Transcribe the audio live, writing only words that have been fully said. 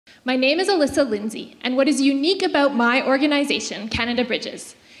My name is Alyssa Lindsay, and what is unique about my organization, Canada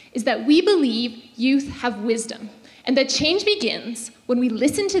Bridges, is that we believe youth have wisdom, and that change begins when we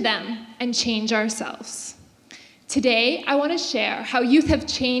listen to them and change ourselves. Today, I want to share how youth have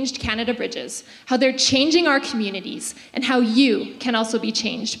changed Canada Bridges, how they're changing our communities, and how you can also be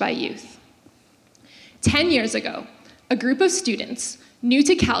changed by youth. 10 years ago, a group of students, new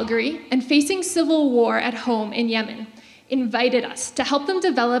to Calgary and facing civil war at home in Yemen, invited us to help them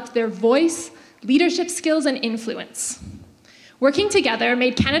develop their voice, leadership skills, and influence. Working together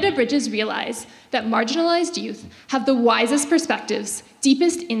made Canada Bridges realize that marginalized youth have the wisest perspectives,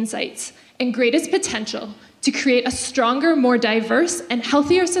 deepest insights, and greatest potential to create a stronger, more diverse, and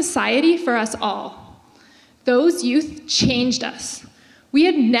healthier society for us all. Those youth changed us. We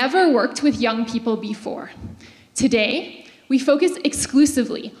had never worked with young people before. Today, we focus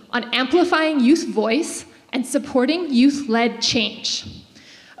exclusively on amplifying youth voice and supporting youth-led change.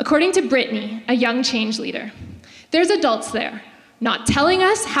 According to Brittany, a young change leader, there's adults there, not telling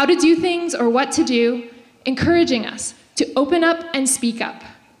us how to do things or what to do, encouraging us to open up and speak up,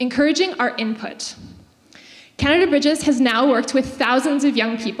 encouraging our input. Canada Bridges has now worked with thousands of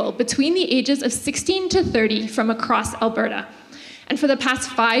young people between the ages of 16 to 30 from across Alberta, and for the past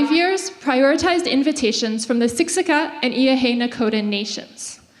 5 years, prioritized invitations from the Siksika and Îyârhe Nakoda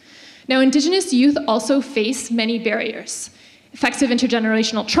nations. Now, Indigenous youth also face many barriers: effects of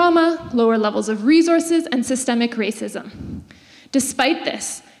intergenerational trauma, lower levels of resources, and systemic racism. Despite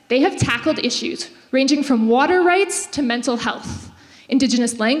this, they have tackled issues ranging from water rights to mental health,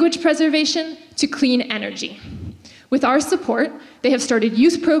 Indigenous language preservation to clean energy. With our support, they have started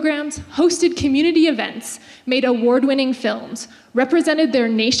youth programs, hosted community events, made award-winning films, represented their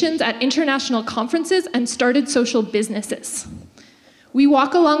nations at international conferences, and started social businesses. We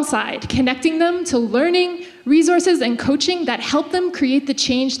walk alongside, connecting them to learning, resources, and coaching that help them create the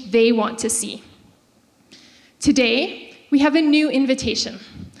change they want to see. Today, we have a new invitation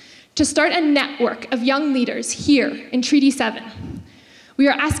to start a network of young leaders here in Treaty 7. We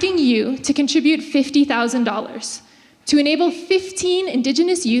are asking you to contribute $50,000 to enable 15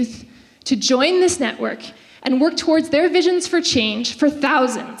 Indigenous youth to join this network and work towards their visions for change for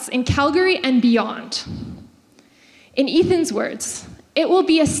thousands in Calgary and beyond. In Ethan's words, it will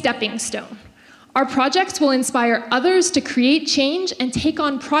be a stepping stone. Our projects will inspire others to create change and take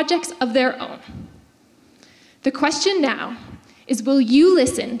on projects of their own. The question now is, will you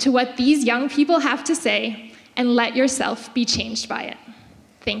listen to what these young people have to say and let yourself be changed by it?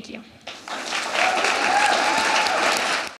 Thank you.